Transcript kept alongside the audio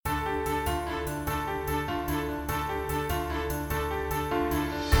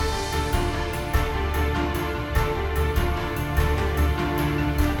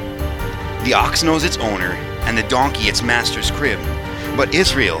The ox knows its owner, and the donkey its master's crib. But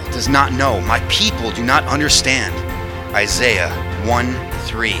Israel does not know, my people do not understand. Isaiah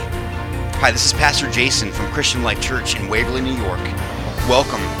 1:3. Hi, this is Pastor Jason from Christian Life Church in Waverly, New York.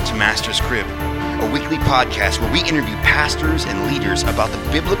 Welcome to Master's Crib, a weekly podcast where we interview pastors and leaders about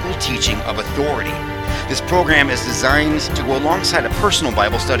the biblical teaching of authority. This program is designed to go alongside a personal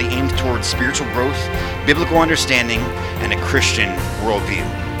Bible study aimed towards spiritual growth, biblical understanding, and a Christian worldview.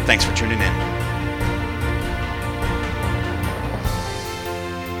 Thanks for tuning in.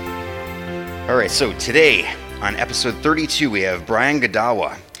 All right, so today on episode 32, we have Brian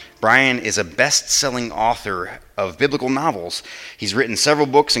Godawa. Brian is a best-selling author of biblical novels. He's written several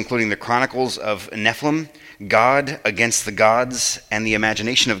books, including The Chronicles of Nephilim, God Against the Gods, and The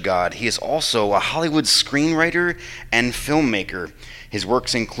Imagination of God. He is also a Hollywood screenwriter and filmmaker. His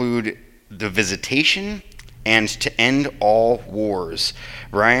works include The Visitation and To End All Wars.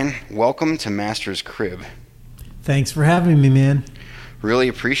 Brian, welcome to Master's Crib. Thanks for having me, man. Really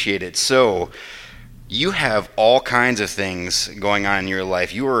appreciate it. So, you have all kinds of things going on in your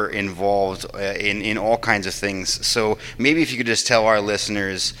life. You are involved in all kinds of things. So maybe if you could just tell our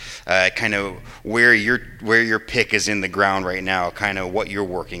listeners kind of where your pick is in the ground right now, kind of what you're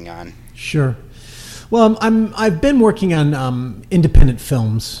working on. Sure. Well, I've been working on independent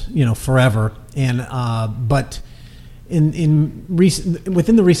films, forever, and but within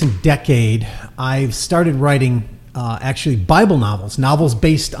the recent decade, I've started writing actually Bible novels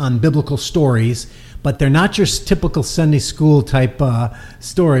based on biblical stories. But they're not just typical Sunday school type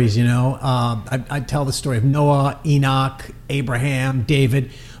stories, I tell the story of Noah, Enoch, Abraham, David,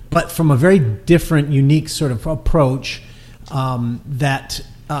 but from a very different, unique sort of approach that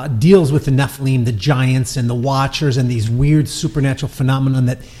deals with the Nephilim, the giants, and the Watchers, and these weird supernatural phenomenon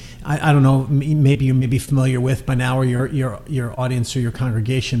that I don't know, maybe you may be familiar with by now, or your audience or your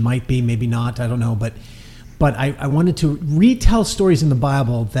congregation might be, maybe not, I don't know. But I wanted to retell stories in the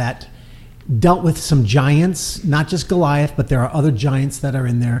Bible that dealt with some giants, not just Goliath, but there are other giants that are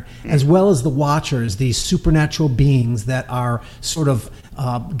in there, as well as the Watchers, these supernatural beings that are sort of,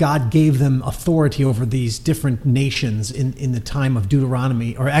 God gave them authority over these different nations in the time of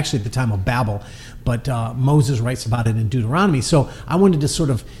Deuteronomy, or actually at the time of Babel, but Moses writes about it in Deuteronomy. So I wanted to sort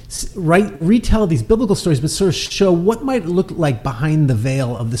of retell these biblical stories, but sort of show what might look like behind the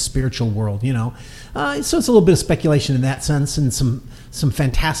veil of the spiritual world, So it's a little bit of speculation in that sense, and some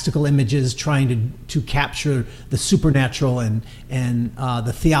fantastical images trying to capture the supernatural and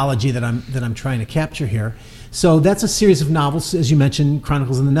the theology that I'm trying to capture here. So that's a series of novels, as you mentioned,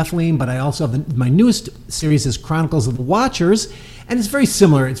 Chronicles of the Nephilim, but I also have my newest series is Chronicles of the Watchers, and it's very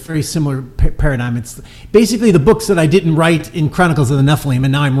similar. It's very similar paradigm. It's basically the books that I didn't write in Chronicles of the Nephilim,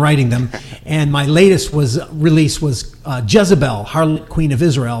 and now I'm writing them. And my latest release was Jezebel, Harlot Queen of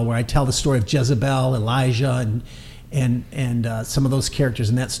Israel, where I tell the story of Jezebel, Elijah, and some of those characters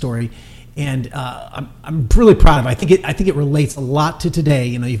in that story. And I'm really proud of it. I think it relates a lot to today.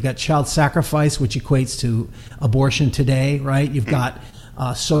 You've got child sacrifice, which equates to abortion today, right? You've got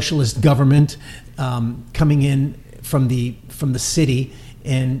socialist government coming in from the city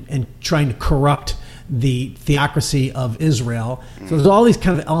and trying to corrupt the theocracy of Israel. So there's all these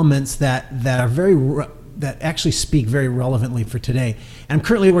kind of elements that are that actually speak very relevantly for today. And I'm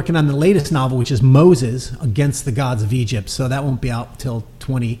currently working on the latest novel, which is Moses Against the Gods of Egypt. So that won't be out till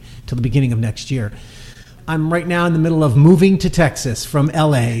the beginning of next year. I'm right now in the middle of moving to Texas from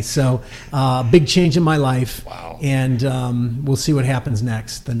LA. So big change in my life. Wow. And we'll see what happens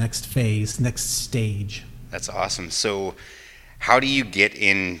next, the next phase, next stage. That's awesome. So how do you get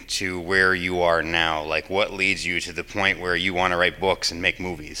into where you are now? Like, what leads you to the point where you want to write books and make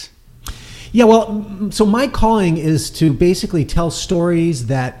movies? Yeah, well, so my calling is to basically tell stories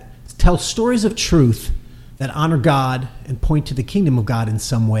of truth that honor God and point to the kingdom of God in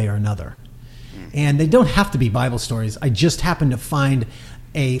some way or another. And they don't have to be Bible stories. I just happened to find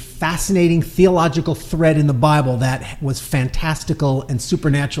a fascinating theological thread in the Bible that was fantastical and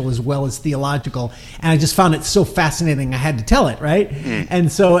supernatural as well as theological. And I just found it so fascinating I had to tell it, right? And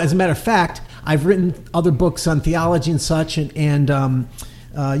so as a matter of fact, I've written other books on theology and such, and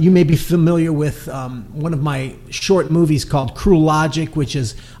you may be familiar with one of my short movies called Cruel Logic, which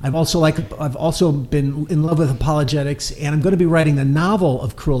is I've also been in love with apologetics, and I'm going to be writing the novel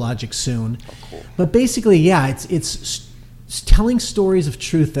of Cruel Logic soon. Oh, cool. But basically, yeah, it's telling stories of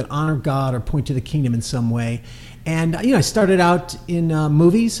truth that honor God or point to the kingdom in some way. And I started out in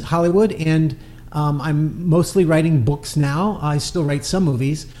movies, Hollywood, and I'm mostly writing books now. I still write some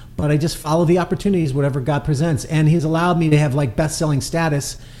movies, but I just follow the opportunities, whatever God presents. And He's allowed me to have like best-selling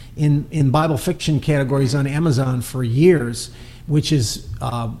status in Bible fiction categories on Amazon for years, which is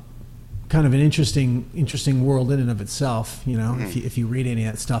kind of an interesting world in and of itself, if you read any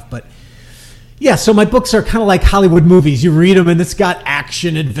of that stuff. But yeah, so my books are kind of like Hollywood movies. You read them and it's got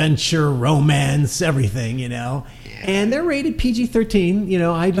action, adventure, romance, everything, Yeah. And they're rated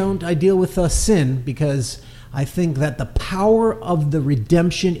PG-13. I deal with sin because I think that the power of the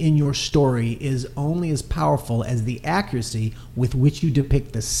redemption in your story is only as powerful as the accuracy with which you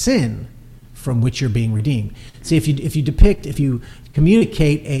depict the sin from which you're being redeemed. See, if you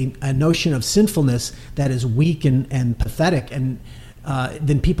communicate a notion of sinfulness that is weak and pathetic, and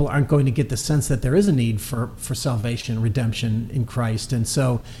then people aren't going to get the sense that there is a need for salvation, redemption in Christ. And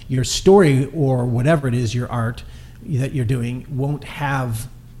so your story, or whatever it is, your art that you're doing, won't have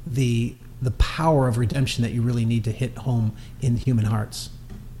the power of redemption that you really need to hit home in human hearts.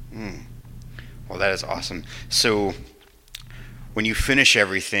 Well, that is awesome. So when you finish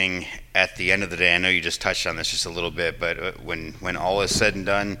everything at the end of the day, I know you just touched on this just a little bit, but when all is said and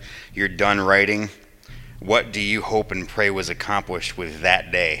done, you're done writing, what do you hope and pray was accomplished with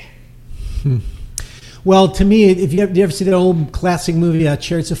that day? Well, to me, if you ever see that old classic movie,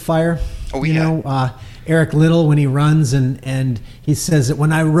 Chariots of Fire? Oh, yeah. Eric Liddell, when he runs, and he says that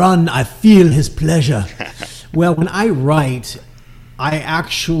when I run, I feel his pleasure. Well, when I write, I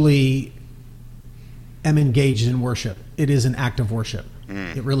actually am engaged in worship. It is an act of worship.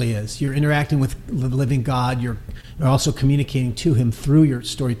 It really is. You're interacting with the living God. You're also communicating to him through your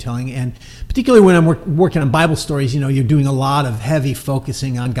storytelling. And particularly when I'm working on Bible stories, you're doing a lot of heavy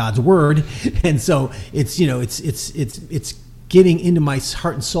focusing on God's word. And so it's getting into my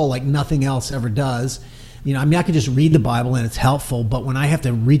heart and soul like nothing else ever does. I can just read the Bible and it's helpful, but when I have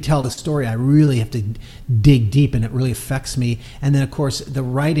to retell the story, I really have to dig deep, and it really affects me. And then, of course, the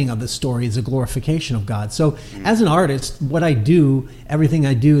writing of the story is a glorification of God. So as an artist, what I do, everything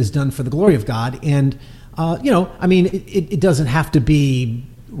I do is done for the glory of God. And, it doesn't have to be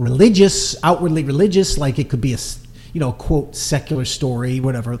religious, outwardly religious, like it could be quote, secular story,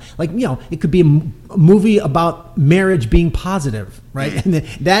 whatever. It could be a movie about marriage being positive, right? And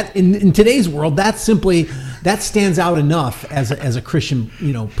that in today's world, that stands out enough as a Christian,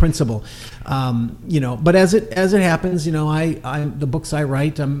 principle. But as it happens, the books I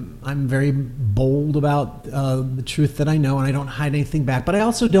write, I'm very bold about the truth that I know, and I don't hide anything back. But I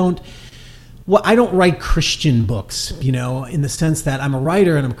also don't write Christian books, in the sense that I'm a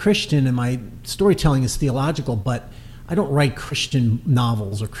writer and I'm Christian and my storytelling is theological, but I don't write Christian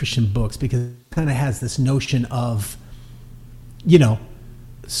novels or Christian books because it kind of has this notion of,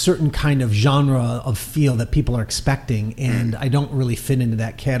 certain kind of genre of feel that people are expecting, and I don't really fit into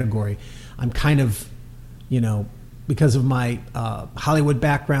that category. I'm kind of, because of my Hollywood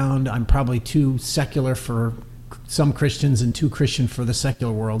background, I'm probably too secular for some Christians and too Christian for the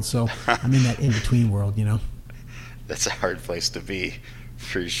secular world. So I'm in that in-between world, That's a hard place to be,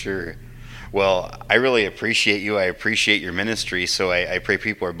 for sure. Well, I really appreciate you. I appreciate your ministry. So I pray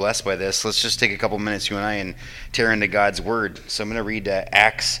people are blessed by this. Let's just take a couple minutes, you and I, and tear into God's word. So I'm going to read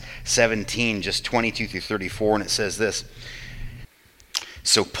Acts 17, just 22 through 34, and it says this.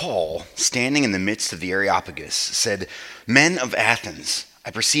 So Paul, standing in the midst of the Areopagus, said, "Men of Athens,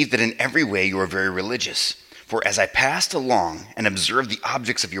 I perceive that in every way you are very religious. For as I passed along and observed the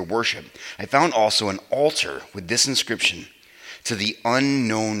objects of your worship, I found also an altar with this inscription, 'To the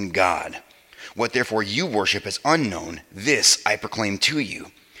unknown God.' What therefore you worship as unknown, this I proclaim to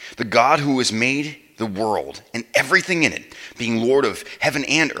you. The God who has made the world and everything in it, being Lord of heaven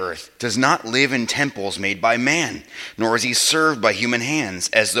and earth, does not live in temples made by man, nor is he served by human hands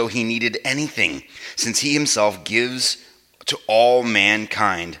as though he needed anything, since he himself gives to all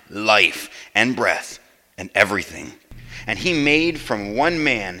mankind life and breath and everything. And he made from one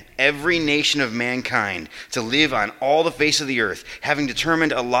man every nation of mankind to live on all the face of the earth, having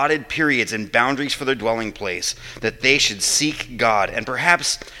determined allotted periods and boundaries for their dwelling place, that they should seek God and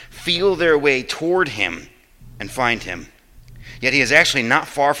perhaps feel their way toward him and find him. Yet he is actually not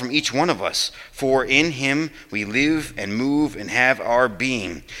far from each one of us, for in him we live and move and have our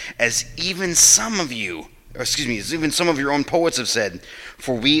being, as even some of your own poets have said,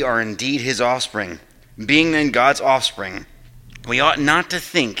 for we are indeed his offspring. Being then God's offspring, we ought not to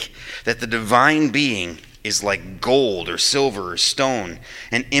think that the divine being is like gold or silver or stone,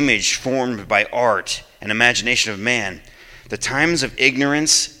 an image formed by art and imagination of man. The times of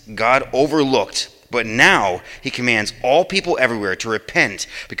ignorance God overlooked, but now he commands all people everywhere to repent,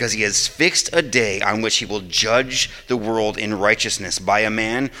 because he has fixed a day on which he will judge the world in righteousness by a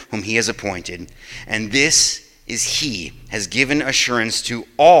man whom he has appointed. And this is he has given assurance to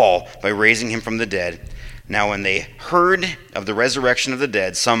all by raising him from the dead. Now when they heard of the resurrection of the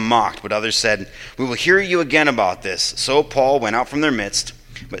dead, some mocked, but others said, we will hear you again about this. So Paul went out from their midst,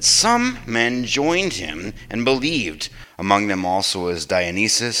 But some men joined him and believed. Among them also was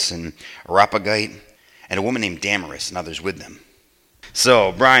Dionysius and Areopagite, and a woman named Damaris, and others with them.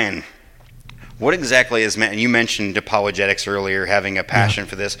 So, Brian, what exactly is meant? And you mentioned apologetics earlier, having a passion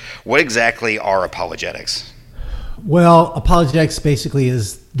for this. What exactly are apologetics? Well, apologetics basically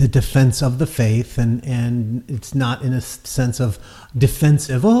is the defense of the faith, and it's not in a sense of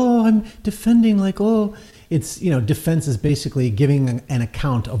defensive. Oh, I'm defending it's, defense is basically giving an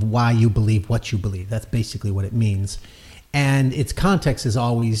account of why you believe what you believe. That's basically what it means. And its context is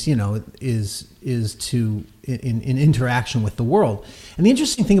always, is to in interaction with the world. And the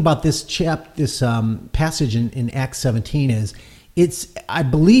interesting thing about this passage in Acts 17 is I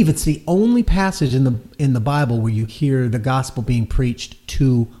believe it's the only passage in the Bible where you hear the gospel being preached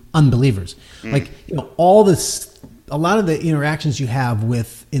to unbelievers. Like, a lot of the interactions you have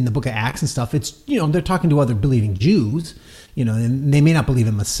in the book of Acts and stuff, it's, they're talking to other believing Jews, and they may not believe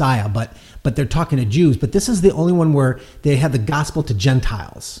in Messiah, but they're talking to Jews. But this is the only one where they have the gospel to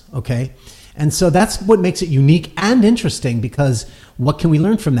Gentiles, okay? And so that's what makes it unique and interesting, because what can we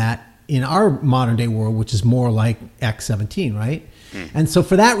learn from that in our modern day world, which is more like Acts 17, right? And so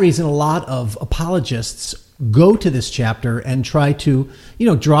for that reason, a lot of apologists go to this chapter and try to,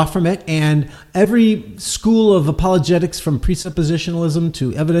 draw from it. And every school of apologetics, from presuppositionalism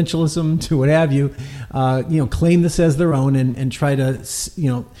to evidentialism to what have you, claim this as their own and try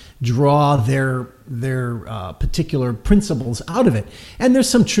to, draw their particular principles out of it. And there's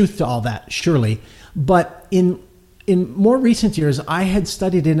some truth to all that, surely. But in more recent years, I had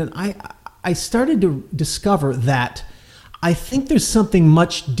studied it, and I started to discover that I think there's something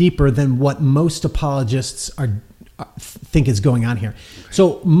much deeper than what most apologists think is going on here.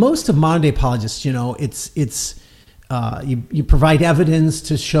 So most of modern day apologists, you provide evidence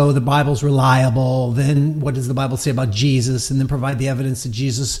to show the Bible's reliable. Then what does the Bible say about Jesus? And then provide the evidence that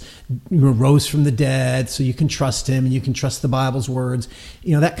Jesus rose from the dead, so you can trust him and you can trust the Bible's words,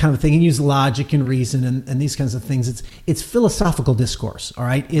 that kind of thing, and use logic and reason and these kinds of things. It's philosophical discourse, all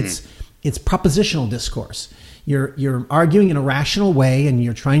right? It's propositional discourse. You're arguing in a rational way, and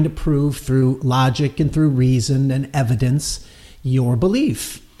you're trying to prove through logic and through reason and evidence your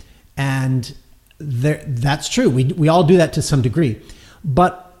belief. And that's true. We all do that to some degree.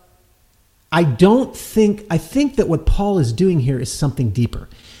 But I think that what Paul is doing here is something deeper.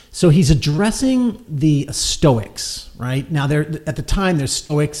 So he's addressing the Stoics, right? Now, at the time, there's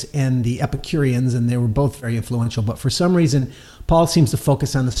Stoics and the Epicureans, and they were both very influential. But for some reason, Paul seems to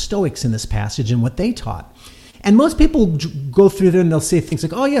focus on the Stoics in this passage and what they taught. And most people go through there and they'll say things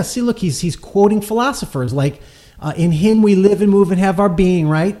like, oh, yeah, see, look, he's quoting philosophers like, in him we live and move and have our being,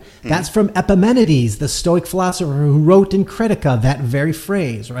 right? Mm-hmm. That's from Epimenides, the Stoic philosopher who wrote in Critica that very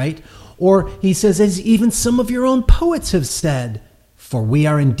phrase, right? Or he says, as even some of your own poets have said, for we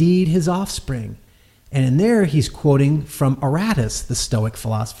are indeed his offspring. And in there, he's quoting from Aratus, the Stoic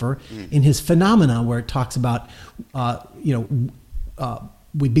philosopher, in his Phenomena, where it talks about,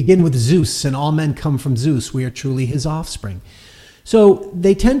 we begin with Zeus, and all men come from Zeus. We are truly his offspring. So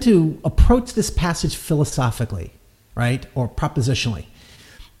they tend to approach this passage philosophically, right, or propositionally.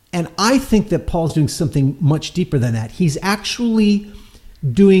 And I think that Paul's doing something much deeper than that. He's actually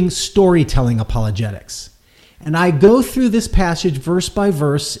doing storytelling apologetics. And I go through this passage verse by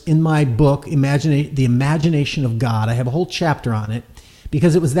verse in my book, The Imagination of God. I have a whole chapter on it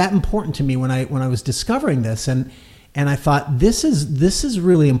because it was that important to me when I was discovering this. And I thought, this is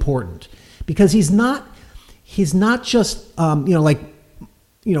really important, because he's not just, modern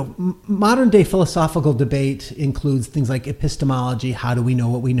day philosophical debate includes things like epistemology, how do we know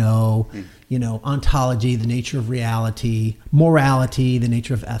what we know, ontology, the nature of reality, morality, the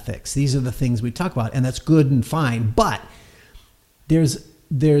nature of ethics. These are the things we talk about, and that's good and fine. But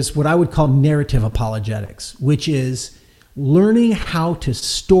there's what I would call narrative apologetics, which is learning how to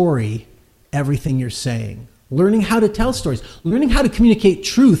story everything you're saying. Learning how to tell stories, learning how to communicate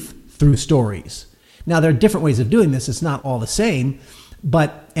truth through stories. Now, there are different ways of doing this. It's not all the same,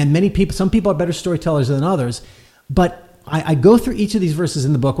 some people are better storytellers than others. But I go through each of these verses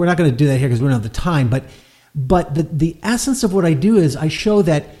in the book. We're not going to do that here because we don't have the time. But the essence of what I do is I show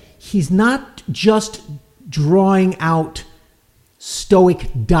that he's not just drawing out Stoic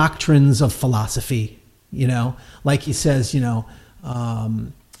doctrines of philosophy, like he says,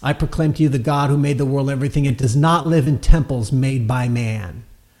 I proclaim to you the God who made the world, everything. It does not live in temples made by man.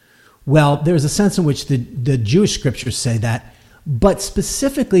 Well, there's a sense in which the Jewish scriptures say that, but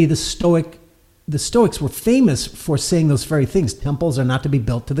specifically the Stoics were famous for saying those very things. Temples are not to be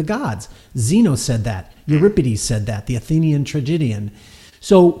built to the gods. Zeno said that. Euripides said that, the Athenian tragedian.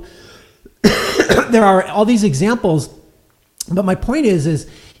 So there are all these examples But my point is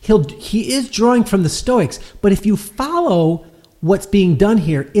he is drawing from the Stoics. But if you follow what's being done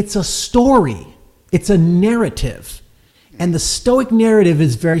here, it's a story. It's a narrative. And the Stoic narrative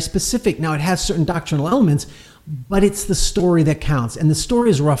is very specific. Now, it has certain doctrinal elements, but it's the story that counts. And the story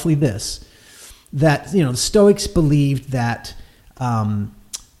is roughly this, that, the Stoics believed that, in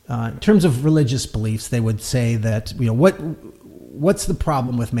terms of religious beliefs, they would say that, what's the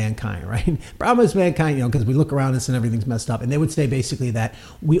problem with mankind, right? Problem is mankind, because we look around us and everything's messed up. And they would say basically that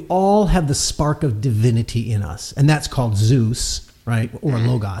we all have the spark of divinity in us. And that's called Zeus, right? Or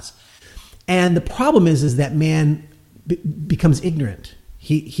Logos. And the problem is that man becomes ignorant.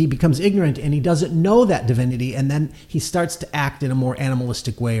 He becomes ignorant and he doesn't know that divinity. And then he starts to act in a more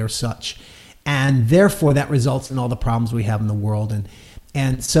animalistic way or such. And therefore that results in all the problems we have in the world.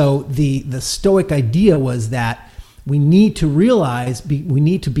 And so the Stoic idea was that we need to realize, we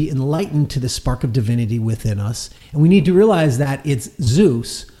need to be enlightened to the spark of divinity within us. And we need to realize that it's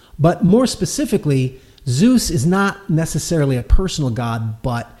Zeus. But more specifically, Zeus is not necessarily a personal god,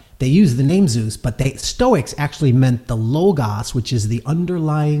 but they use the name Zeus, but Stoics actually meant the Logos, which is the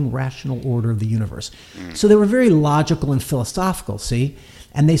underlying rational order of the universe. So they were very logical and philosophical, see?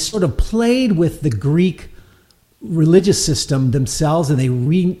 And they sort of played with the Greek religious system themselves, and they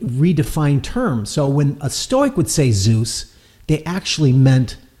redefined terms. So when a Stoic would say Zeus, they actually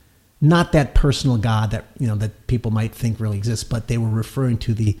meant not that personal god that that people might think really exists, but they were referring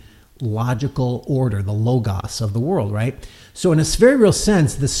to the logical order, the Logos of the world, right? So in a very real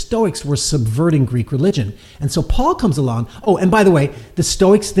sense, the Stoics were subverting Greek religion. And so Paul comes along. Oh, and by the way, the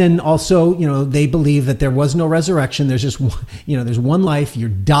Stoics then also, they believe that there was no resurrection. There's just one, there's one life, you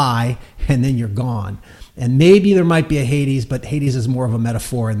die, and then you're gone. And maybe there might be a Hades, but Hades is more of a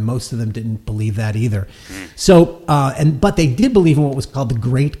metaphor, and most of them didn't believe that either. So, but they did believe in what was called the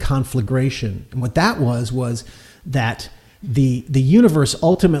Great Conflagration. And what that was that the universe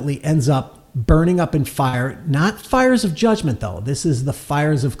ultimately ends up burning up in fire, not fires of judgment though. This is the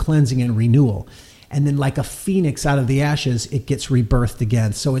fires of cleansing and renewal. And then like a phoenix out of the ashes, it gets rebirthed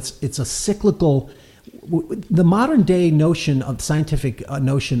again. So it's a cyclical. The modern day notion of scientific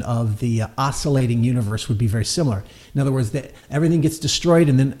notion of the oscillating universe would be very similar. In other words, that everything gets destroyed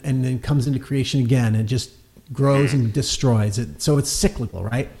and then comes into creation again and just grows and destroys it. So it's cyclical,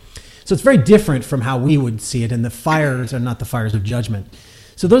 right? So it's very different from how we would see it. And the fires are not the fires of judgment.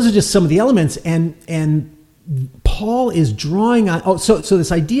 So those are just some of the elements. And Paul is drawing on. So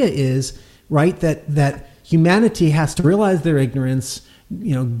this idea is, right, that humanity has to realize their ignorance,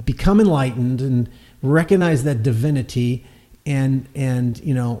 become enlightened and recognize that divinity and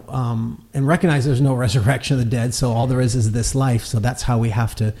recognize there's no resurrection of the dead. So all there is this life. So that's how we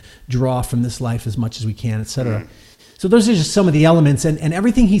have to draw from this life as much as we can, etc. So those are just some of the elements. And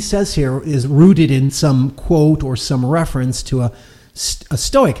everything he says here is rooted in some quote or some reference to a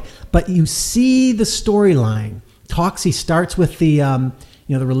Stoic. But you see the storyline. He starts with the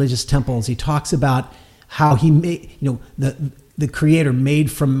religious temples. He talks about how he made, the Creator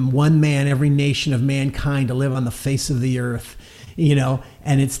made from one man every nation of mankind to live on the face of the earth,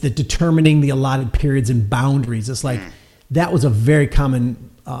 and it's the determining the allotted periods and boundaries. It's like that was a very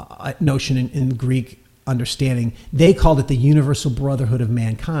common notion in Greek understanding. They called it the universal brotherhood of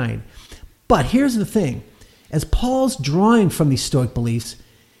mankind. But here's the thing. As Paul's drawing from these Stoic beliefs,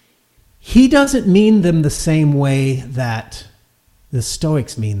 he doesn't mean them the same way that the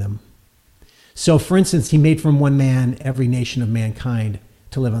Stoics mean them. So, for instance, he made from one man every nation of mankind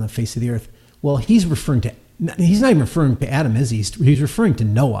to live on the face of the earth. Well, he's not even referring to Adam, is he? He's referring to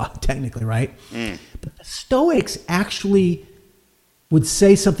Noah, technically, right? But the Stoics actually would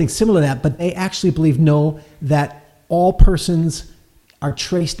say something similar to that, but they actually believe, that all persons are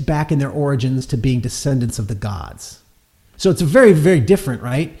traced back in their origins to being descendants of the gods. So it's very, very different,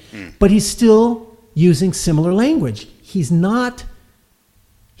 right? But he's still using similar language. He's not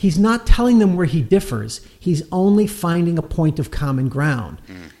telling them where he differs. He's only finding a point of common ground.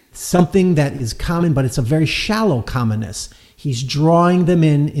 Something that is common, but it's a very shallow commonness. He's drawing them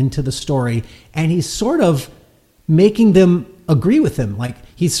into the story, and he's sort of making them agree with him. Like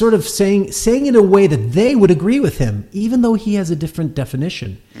he's sort of saying in a way that they would agree with him, even though he has a different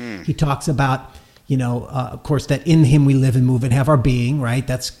definition. He talks about, of course, that in him we live and move and have our being, right?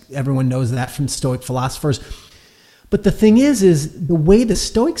 Everyone knows that from Stoic philosophers. But the thing is the way the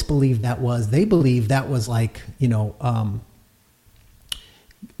Stoics believed they believed that was like,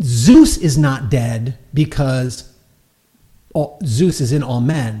 Zeus is not dead because Zeus is in all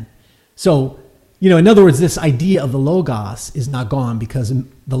men. So, in other words, this idea of the Logos is not gone because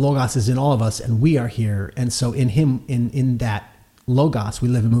the Logos is in all of us and we are here. And so in him, in that logos, we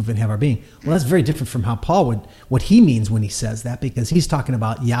live and move and have our being. Well, that's very different from how Paul what he means when he says that, because he's talking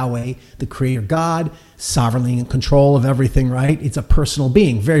about Yahweh, the creator God, sovereignly in control of everything, right? It's a personal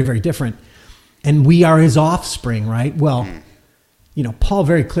being, very, very different. And we are his offspring, right? Well, Paul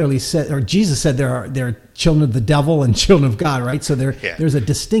very clearly said, or Jesus said, there are children of the devil and children of God, right? So there's a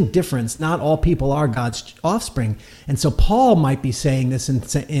distinct difference. Not all people are God's offspring. And so Paul might be saying this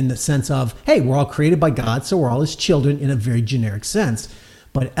in the sense of, hey, we're all created by God, so we're all his children in a very generic sense.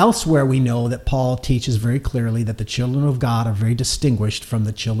 But elsewhere we know that Paul teaches very clearly that the children of God are very distinguished from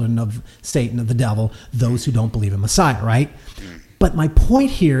the children of Satan, of the devil, those who don't believe in Messiah, right? But my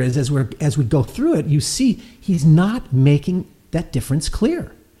point here is, as we go through it, you see he's not making that difference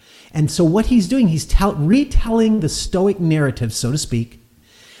clear. And so what he's doing, he's retelling the Stoic narrative, so to speak,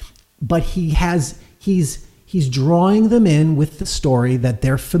 but he's drawing them in with the story that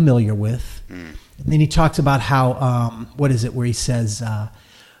they're familiar with. And then he talks about how, where he says,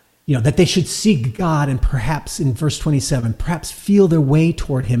 that they should seek God and perhaps, in verse 27, perhaps feel their way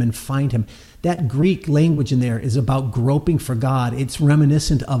toward him and find him. That Greek language in there is about groping for God. It's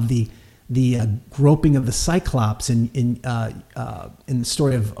reminiscent of the groping of the Cyclops in the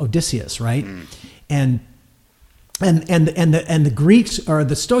story of Odysseus, right? And the Greeks or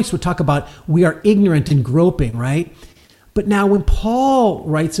the Stoics would talk about we are ignorant and groping, right? But now when Paul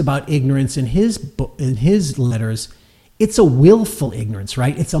writes about ignorance in his letters, it's a willful ignorance,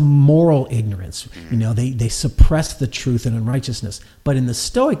 right? It's a moral ignorance. They suppress the truth and unrighteousness. But in the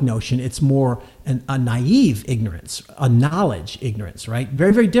Stoic notion, it's more a naive ignorance, a knowledge ignorance, right?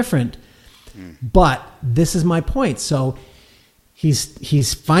 Very, very different. But this is my point. So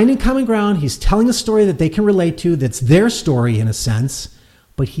he's finding common ground. He's telling a story that they can relate to. That's their story in a sense,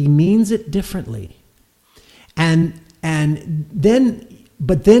 but he means it differently. And then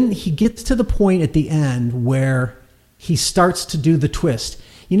he gets to the point at the end where he starts to do the twist.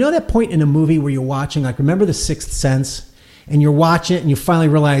 You know that point in a movie where you're watching, like remember The Sixth Sense, and you're watching it and you finally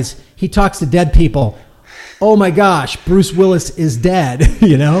realize he talks to dead people. Oh my gosh, Bruce Willis is dead.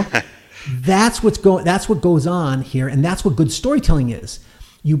 That's what goes on here, and that's what good storytelling is.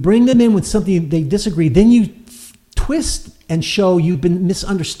 You bring them in with something they disagree, then you twist and show you've been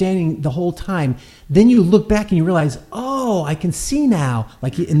misunderstanding the whole time. Then you look back and you realize, oh, I can see now,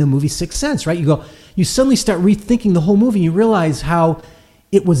 like in the movie Sixth Sense, right? You suddenly start rethinking the whole movie, and you realize how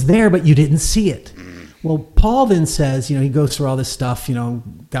it was there, but you didn't see it. Well, Paul then says, he goes through all this stuff,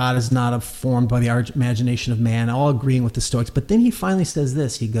 God is not formed by the imagination of man, all agreeing with the Stoics. But then he finally says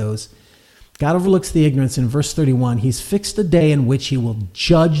this, he goes, God overlooks the ignorance in verse 31. He's fixed a day in which he will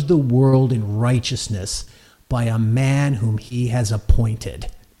judge the world in righteousness by a man whom he has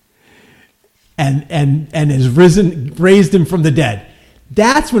appointed and has raised him from the dead.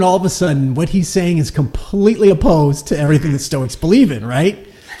 That's when all of a sudden what he's saying is completely opposed to everything the Stoics believe in, right?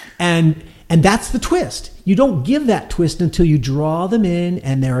 And that's the twist. You don't give that twist until you draw them in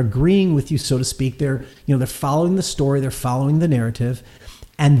and they're agreeing with you, so to speak. They're following the story, they're following the narrative.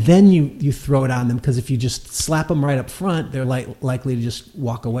 And then you throw it on them, because if you just slap them right up front, they're likely to just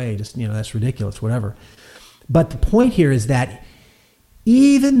walk away. Just, that's ridiculous, whatever. But the point here is that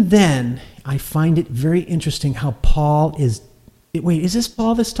even then, I find it very interesting how Paul is... Wait, is this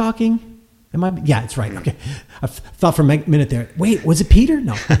Paul that's talking? Yeah, it's right. Okay. I thought for a minute there, wait, was it Peter?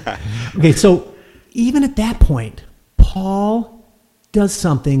 No. Okay, so even at that point, Paul does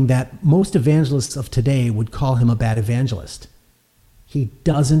something that most evangelists of today would call him a bad evangelist. He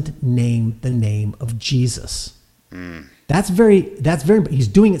doesn't name the name of Jesus. That's very. He's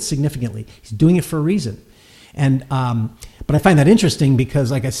doing it significantly. He's doing it for a reason, and but I find that interesting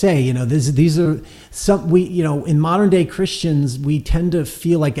because, like I say, these are some in modern day Christians, we tend to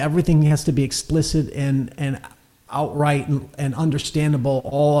feel like everything has to be explicit and outright and understandable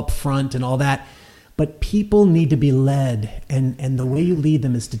all up front and all that. But people need to be led, and the way you lead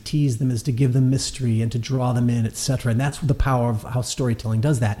them is to tease them, is to give them mystery and to draw them in, etc. And that's the power of how storytelling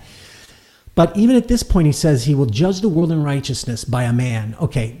does that. But even at this point, he says he will judge the world in righteousness by a man.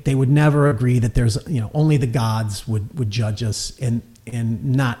 Okay, they would never agree that there's only the gods would judge us and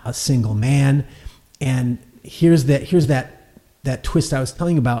not a single man. And here's that twist I was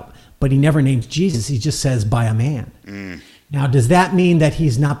telling you about. But he never names Jesus. He just says by a man. Now, does that mean that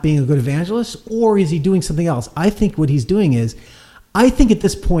he's not being a good evangelist, or is he doing something else? I think what he's doing is, I think at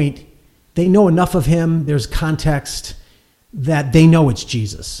this point, they know enough of him, there's context, that they know it's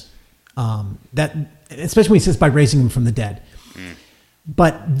Jesus. That, especially when he says by raising him from the dead.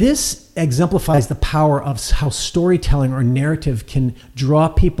 But this exemplifies the power of how storytelling or narrative can draw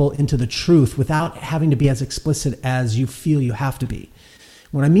people into the truth without having to be as explicit as you feel you have to be.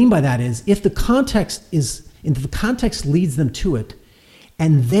 What I mean by that is, if the context is and the context leads them to it,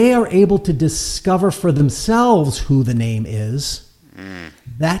 and they are able to discover for themselves who the name is,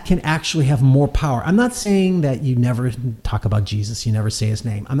 that can actually have more power. I'm not saying that you never talk about Jesus, you never say his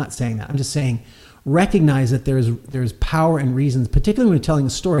name. I'm not saying that. I'm just saying recognize that there's power and reasons, particularly when you're telling a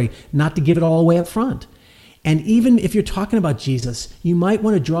story, not to give it all away up front. And even if you're talking about Jesus, you might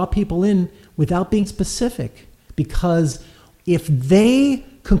want to draw people in without being specific, because if they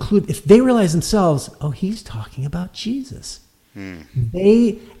realize themselves, oh, he's talking about Jesus,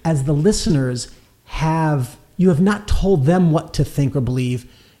 they, as the listeners, you have not told them what to think or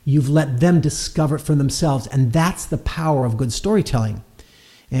believe. You've let them discover it for themselves. And that's the power of good storytelling.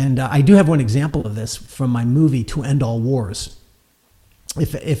 And I do have one example of this from my movie, To End All Wars.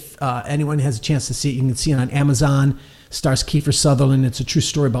 If anyone has a chance to see it, you can see it on Amazon. Stars Kiefer Sutherland. It's a true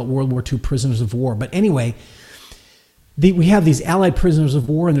story about World War II prisoners of war. But anyway, we have these Allied prisoners of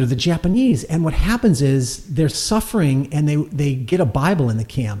war, and they're the Japanese. And what happens is they're suffering, and they get a Bible in the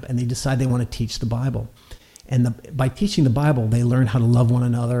camp, and they decide they want to teach the Bible. And by teaching the Bible, they learn how to love one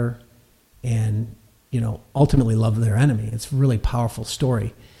another and, ultimately love their enemy. It's a really powerful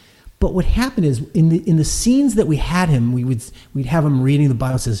story. But what happened is in the scenes that we had him, we'd have him reading the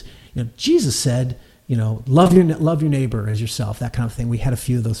Bible. It says, Jesus said, love your neighbor as yourself, that kind of thing. We had a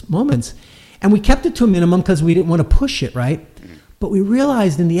few of those moments, and we kept it to a minimum because we didn't want to push it, right? But we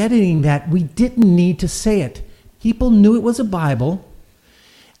realized in the editing that we didn't need to say it. People knew it was a Bible.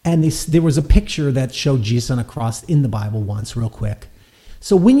 And there was a picture that showed Jesus on a cross in the Bible once, real quick.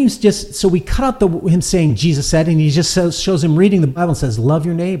 So we cut out him saying Jesus said, and he just shows him reading the Bible and says, love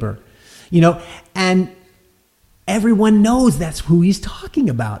your neighbor, and everyone knows that's who he's talking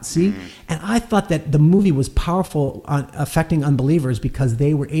about. See, and I thought that the movie was powerful on affecting unbelievers because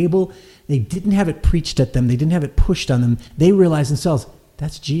they didn't have it preached at them, they didn't have it pushed on them. They realized themselves,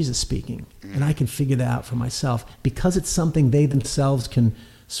 that's Jesus speaking, and I can figure that out for myself because it's something they themselves can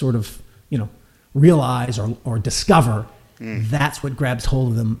sort of, realize or discover. That's what grabs hold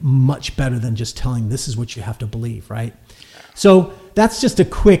of them much better than just telling this is what you have to believe, right? So that's just a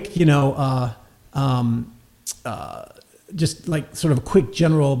quick, just like sort of a quick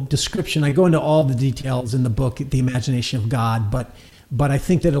general description. I go into all the details in the book, The Imagination of God, but I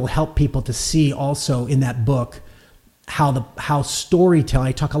think that it'll help people to see also in that book how storytelling,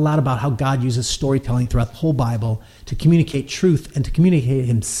 I talk a lot about how God uses storytelling throughout the whole Bible to communicate truth and to communicate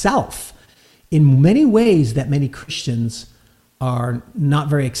himself in many ways that many Christians are not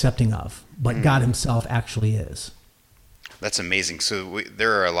very accepting of, but God himself actually is. That's amazing. So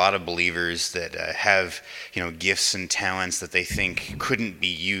there are a lot of believers that have, gifts and talents that they think couldn't be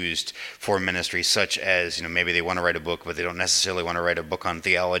used for ministry, such as, maybe they want to write a book, but they don't necessarily want to write a book on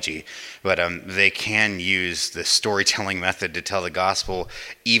theology. But they can use the storytelling method to tell the gospel,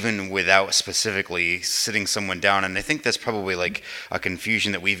 even without specifically sitting someone down. And I think that's probably like a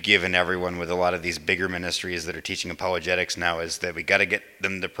confusion that we've given everyone with a lot of these bigger ministries that are teaching apologetics now, is that we got to get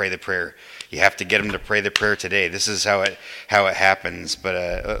them to pray the prayer. You have to get them to pray the prayer today. This is how it happens.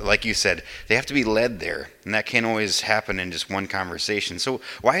 But like you said, they have to be led there, and that can't always happen in just one conversation. So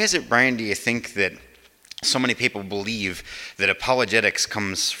why is it, Brian, do you think that so many people believe that apologetics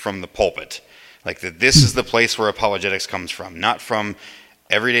comes from the pulpit? Like that this is the place where apologetics comes from, not from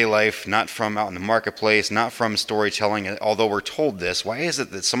everyday life, not from out in the marketplace, not from storytelling. Although we're told this, why is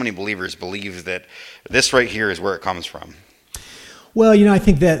it that so many believers believe that this right here is where it comes from? Well, I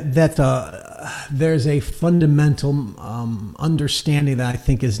think that there's a fundamental understanding that I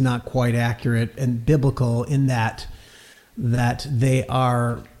think is not quite accurate and biblical in that they're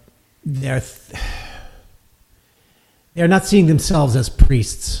not seeing themselves as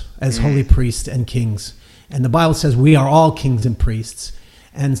priests, as holy priests and kings. And the Bible says we are all kings and priests.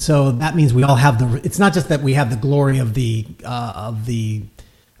 And so that means we all have it's not just that we have the glory of the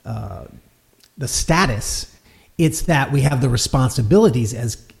status. It's that we have the responsibilities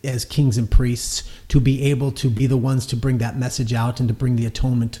as kings and priests to be able to be the ones to bring that message out and to bring the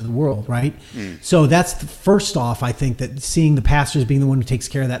atonement to the world, right? So that's first off, I think that seeing the pastors being the one who takes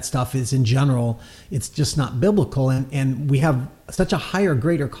care of that stuff is, in general, it's just not biblical. And we have such a higher,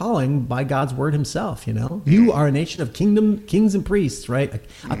 greater calling by God's word himself, You are a nation of kings and priests, right?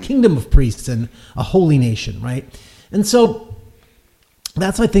 A kingdom of priests and a holy nation, right? And so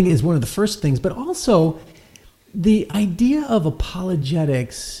that's, I think, is one of the first things. But also, the idea of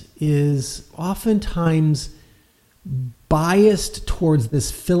apologetics is oftentimes biased towards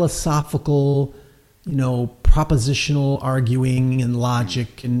this philosophical, propositional arguing and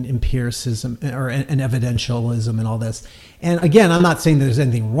logic and empiricism and evidentialism and all this. And again, I'm not saying there's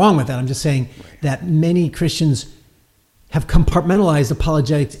anything wrong with that. I'm just saying that many Christians have compartmentalized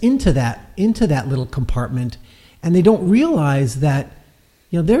apologetics into that little compartment, and they don't realize that,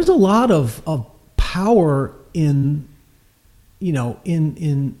 there's a lot of power in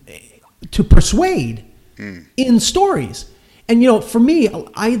to persuade in stories. And for me,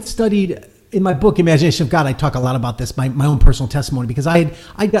 I had studied in my book Imagination of God. I talk a lot about this, my own personal testimony, because I'd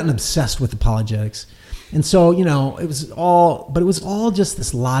gotten obsessed with apologetics. And so, it was all just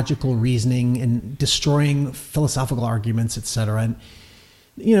this logical reasoning and destroying philosophical arguments, etc. And,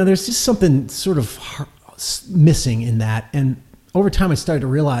 there's just something sort of missing in that. And over time, I started to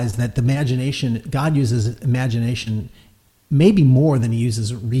realize that the imagination, God uses imagination maybe more than he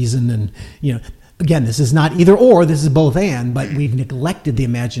uses reason. And, again, this is not either or, this is both and, but we've neglected the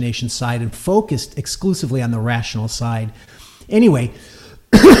imagination side and focused exclusively on the rational side. Anyway,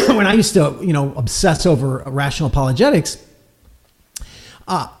 when I used to, obsess over rational apologetics,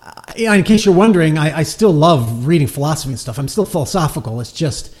 in case you're wondering, I still love reading philosophy and stuff. I'm still philosophical. It's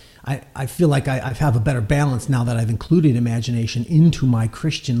just, I feel like I have a better balance now that I've included imagination into my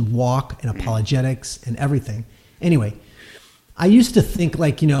Christian walk and apologetics and everything. Anyway, I used to think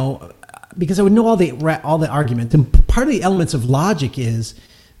because I would know all the arguments, and part of the elements of logic is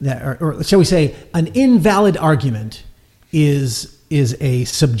that, or shall we say, an invalid argument is a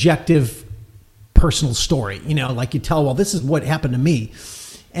subjective personal story. Like you tell, well, this is what happened to me.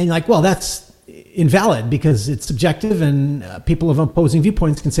 And that's invalid because it's subjective, and people of opposing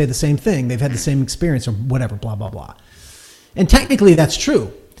viewpoints can say the same thing. They've had the same experience or whatever, blah, blah, blah. And technically that's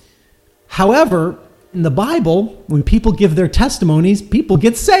true. However, in the Bible, when people give their testimonies, people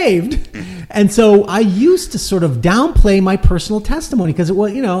get saved. And so I used to sort of downplay my personal testimony because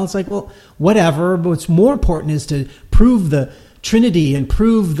it's like, well, whatever. But what's more important is to prove the Trinity and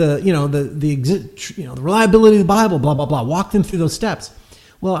prove the reliability of the Bible, blah, blah, blah. Walk them through those steps.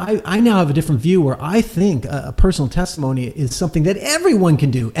 Well, I now have a different view where I think a personal testimony is something that everyone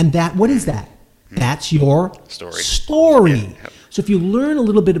can do. And what is that? That's your story. Yeah. Yep. So if you learn a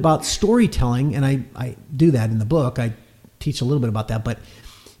little bit about storytelling, and I do that in the book, I teach a little bit about that, but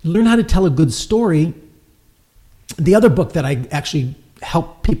you learn how to tell a good story. The other book that I actually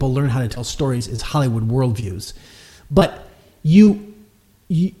help people learn how to tell stories is Hollywood Worldviews. But you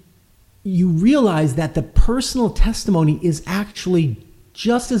realize that the personal testimony is actually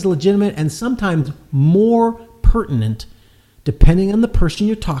just as legitimate and sometimes more pertinent, depending on the person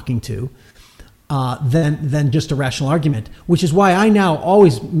you're talking to, than just a rational argument, which is why I now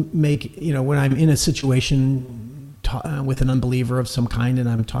always make, when I'm in a situation with an unbeliever of some kind and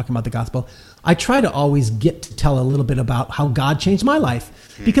I'm talking about the gospel, I try to always get to tell a little bit about how God changed my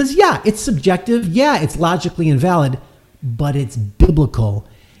life. Because it's subjective, it's logically invalid, but it's biblical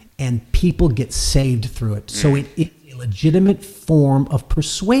and people get saved through it. So it's a legitimate form of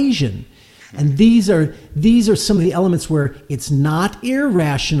persuasion. And these are some of the elements where it's not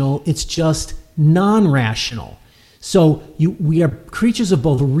irrational, it's just non-rational. So we are creatures of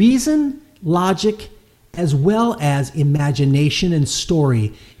both reason, logic, as well as imagination and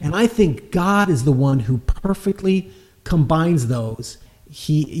story. And I think God is the one who perfectly combines those.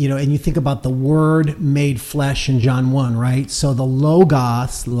 And you think about the Word made flesh in John 1, right? So the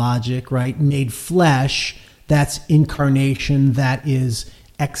Logos, logic, right, made flesh, that's incarnation, that is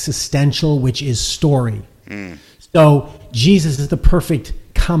existential, which is story. So Jesus is the perfect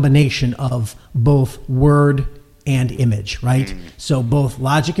combination of both word and image, right? So both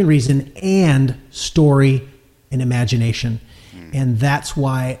logic and reason and story and imagination. And that's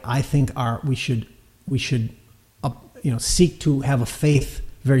why I think we should seek to have a faith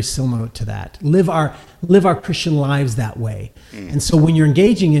very similar to that. Live our Christian lives that way. And so when you're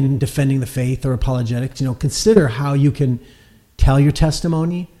engaging in defending the faith or apologetics, consider how you can tell your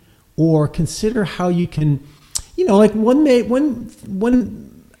testimony, or consider how you can, like one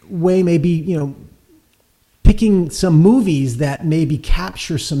way may be, picking some movies that maybe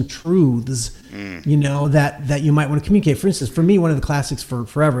capture some truths, that you might want to communicate. For instance, for me, one of the classics for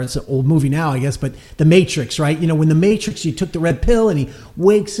forever, it's an old movie now, I guess, but The Matrix, right? When The Matrix, he took the red pill and he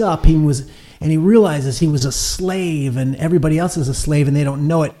wakes up, and he realizes he was a slave and everybody else is a slave and they don't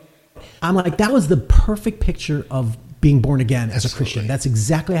know it. I'm like, that was the perfect picture of being born again as a Christian. That's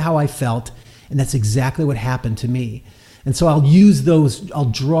exactly how I felt, and that's exactly what happened to me. And so I'll use those, I'll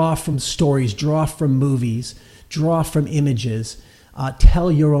draw from stories, draw from movies, draw from images,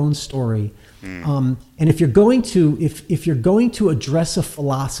 tell your own story. And if you're going to address a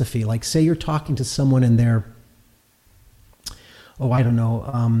philosophy, like say you're talking to someone and they're,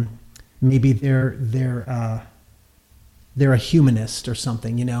 maybe they're a humanist or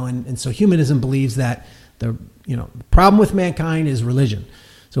something, and so humanism believes that the problem with mankind is religion.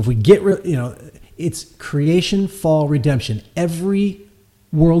 So if we get, it's creation, fall, redemption. Every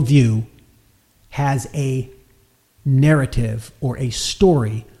worldview has a narrative or a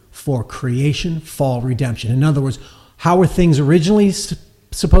story for creation, fall, redemption. In other words, how were things originally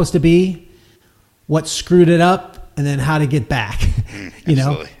supposed to be, what screwed it up, and then how to get back. You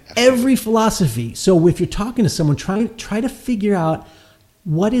know, absolutely. Every philosophy. So if you're talking to someone, try to figure out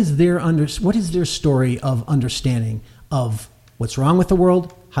what is their story of understanding of what's wrong with the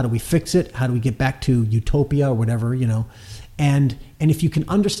world, how do we fix it, how do we get back to utopia or whatever, you know. And if you can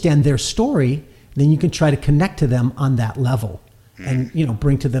understand their story, then you can try to connect to them on that level and, you know,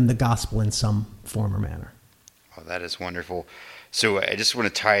 bring to them the gospel in some form or manner. Oh, that is wonderful. So I just want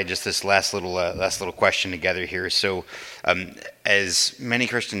to tie just this last little question together here. So as many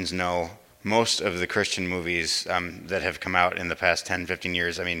Christians know, most of the Christian movies that have come out in the past 10, 15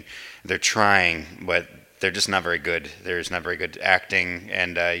 years, I mean, they're trying, but they're just not very good. There's not very good acting,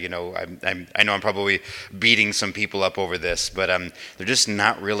 and you know, I know I'm probably beating some people up over this, but they're just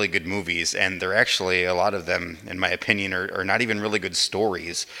not really good movies, and they're actually, a lot of them, in my opinion, are not even really good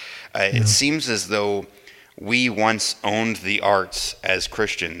stories. It seems as though we once owned the arts as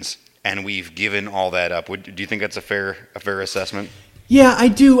Christians, and we've given all that up. Do you think that's a fair assessment? Yeah, I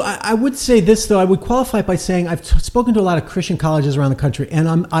do. I would say this, though. I would qualify it by saying I've spoken to a lot of Christian colleges around the country,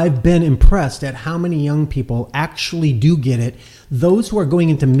 and I've been impressed at how many young people actually do get it. Those who are going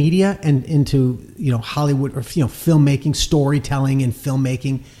into media and into, you know, Hollywood, or, you know, filmmaking, storytelling and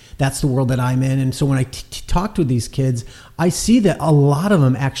filmmaking, that's the world that I'm in. And so when I talk to these kids, I see that a lot of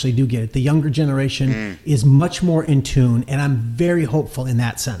them actually do get it. The younger generation is much more in tune, and I'm very hopeful in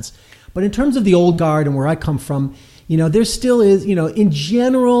that sense. But in terms of the old guard and where I come from, you know, there still is, you know, in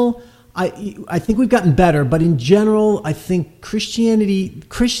general, I think we've gotten better, but in general, I think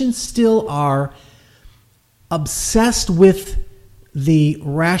Christians still are obsessed with the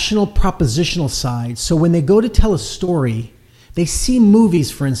rational propositional side. So when they go to tell a story, they see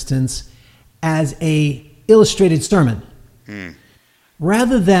movies, for instance, as a illustrated sermon,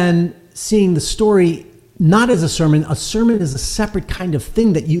 rather than seeing the story not as a sermon. A sermon is a separate kind of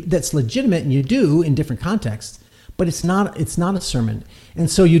thing that's legitimate and you do in different contexts. But it's not a sermon. And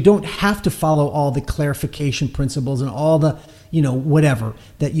so you don't have to follow all the clarification principles and all the, you know, whatever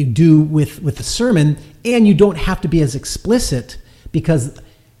that you do with the sermon. And you don't have to be as explicit, because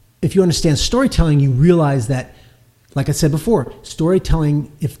if you understand storytelling, you realize that, like I said before,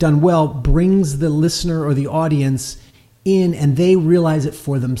 storytelling, if done well, brings the listener or the audience in, and they realize it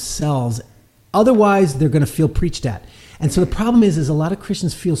for themselves. Otherwise, they're going to feel preached at. And so the problem is a lot of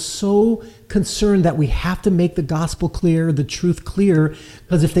Christians feel so concerned that we have to make the gospel clear, the truth clear,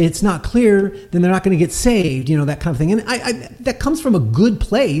 because if it's not clear, then they're not going to get saved, you know, that kind of thing. And I that comes from a good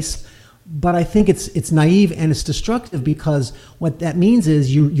place, but I think it's naive and it's destructive, because what that means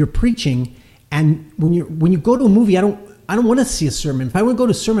is you're preaching, and when you go to a movie, I don't want to see a sermon. If I want to go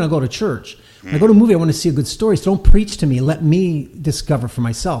to a sermon, I'll go to church. When I go to a movie, I want to see a good story. So don't preach to me. Let me discover for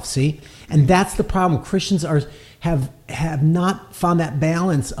myself, see? And that's the problem. Christians have not found that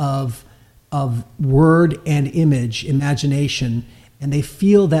balance of word and image, imagination, and they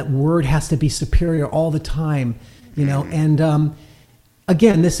feel that word has to be superior all the time, you know. And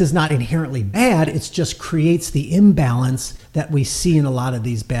again, this is not inherently bad. It just creates the imbalance that we see in a lot of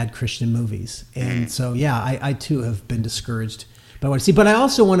these bad Christian movies. And so, yeah, I too have been discouraged by what I see. But I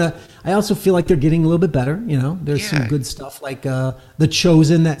also feel like they're getting a little bit better. You know, there's some good stuff like The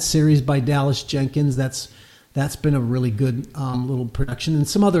Chosen, that series by Dallas Jenkins. That's been a really good little production, and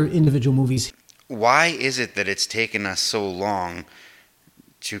some other individual movies. Why is it that it's taken us so long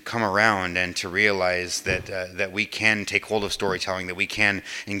to come around and to realize that we can take hold of storytelling, that we can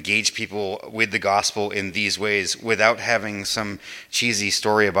engage people with the gospel in these ways without having some cheesy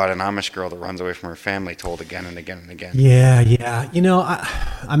story about an Amish girl that runs away from her family told again and again and again? Yeah. You know,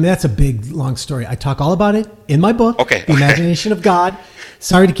 I mean, that's a big, long story. I talk all about it in my book, The Imagination of God.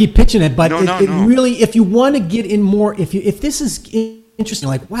 Sorry to keep pitching it, but it really, if you want to get in more, if this is interesting,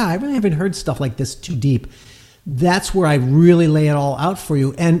 like, wow, I really haven't heard stuff like this too deep, that's where I really lay it all out for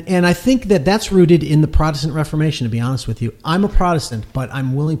you. And I think that's rooted in the Protestant Reformation, to be honest with you. I'm a Protestant, but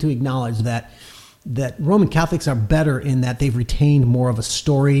I'm willing to acknowledge that Roman Catholics are better in that they've retained more of a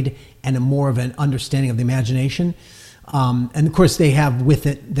storied and a more of an understanding of the imagination. And of course, they have with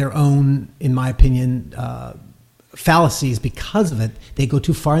it their own, in my opinion, fallacies because of it. They go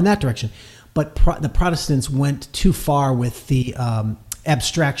too far in that direction. But the Protestants went too far with the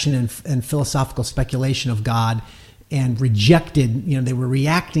abstraction and philosophical speculation of God, and rejected, you know, they were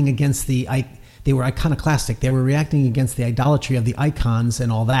reacting against they were iconoclastic. They were reacting against the idolatry of the icons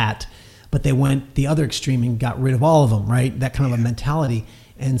and all that, but they went the other extreme and got rid of all of them, right? That kind of a mentality.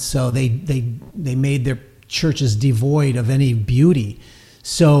 and so they made their churches devoid of any beauty.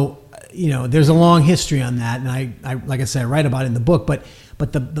 So, there's a long history on that, and I like I said, I write about it in the book. But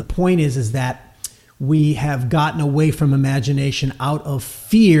the point is that we have gotten away from imagination out of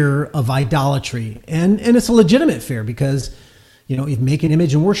fear of idolatry, and it's a legitimate fear because, if you make an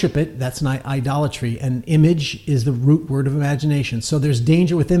image and worship it, that's not idolatry. And image is the root word of imagination. So there's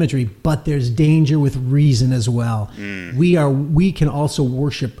danger with imagery, but there's danger with reason as well. We can also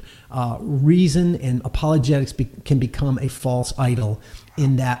worship reason, and apologetics can become a false idol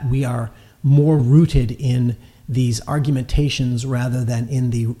in that we are more rooted in these argumentations rather than in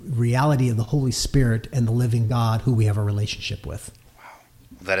the reality of the Holy Spirit and the living God who we have a relationship with. Wow.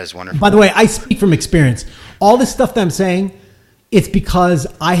 That is wonderful. By the way, I speak from experience. All this stuff that I'm saying, it's because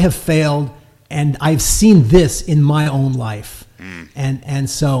I have failed and I've seen this in my own life. And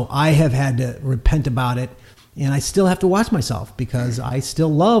so I have had to repent about it, and I still have to watch myself because I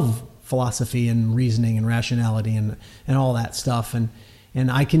still love philosophy and reasoning and rationality and all that stuff.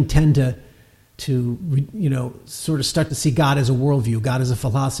 And I can tend to sort of start to see God as a worldview, God as a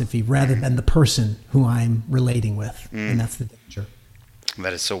philosophy, rather than the person who I'm relating with. And that's the danger.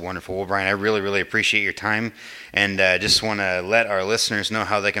 That is so wonderful. Well, Brian, I really, really appreciate your time, and just want to let our listeners know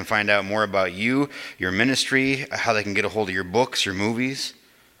how they can find out more about you, your ministry, how they can get a hold of your books, your movies.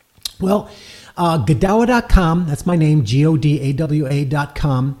 Well, Godawa.com, that's my name,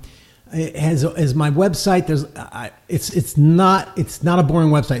 Godawa.com. As my website, it's not a boring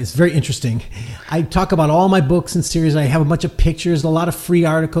website. It's very interesting. I talk about all my books and series. I have a bunch of pictures, a lot of free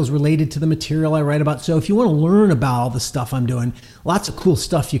articles related to the material I write about. So if you want to learn about all the stuff I'm doing, lots of cool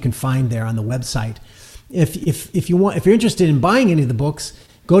stuff you can find there on the website. If you're interested in buying any of the books,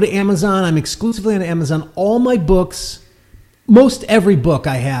 go to Amazon. I'm exclusively on Amazon. All my books, most every book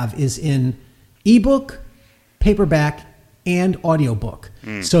I have is in ebook, paperback, and audiobook.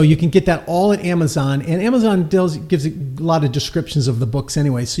 So you can get that all at Amazon, and Amazon gives a lot of descriptions of the books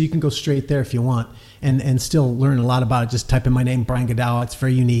anyway, so you can go straight there if you want and still learn a lot about it. Just type in my name, Brian Godawa. It's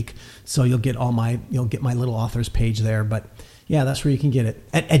very unique, so you'll get my little authors page there. But yeah, that's where you can get it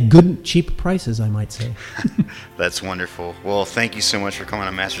at good, cheap prices, I might say. That's wonderful. Well, thank you so much for coming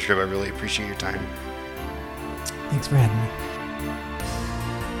on Master Script. I really appreciate your time. Thanks for having me.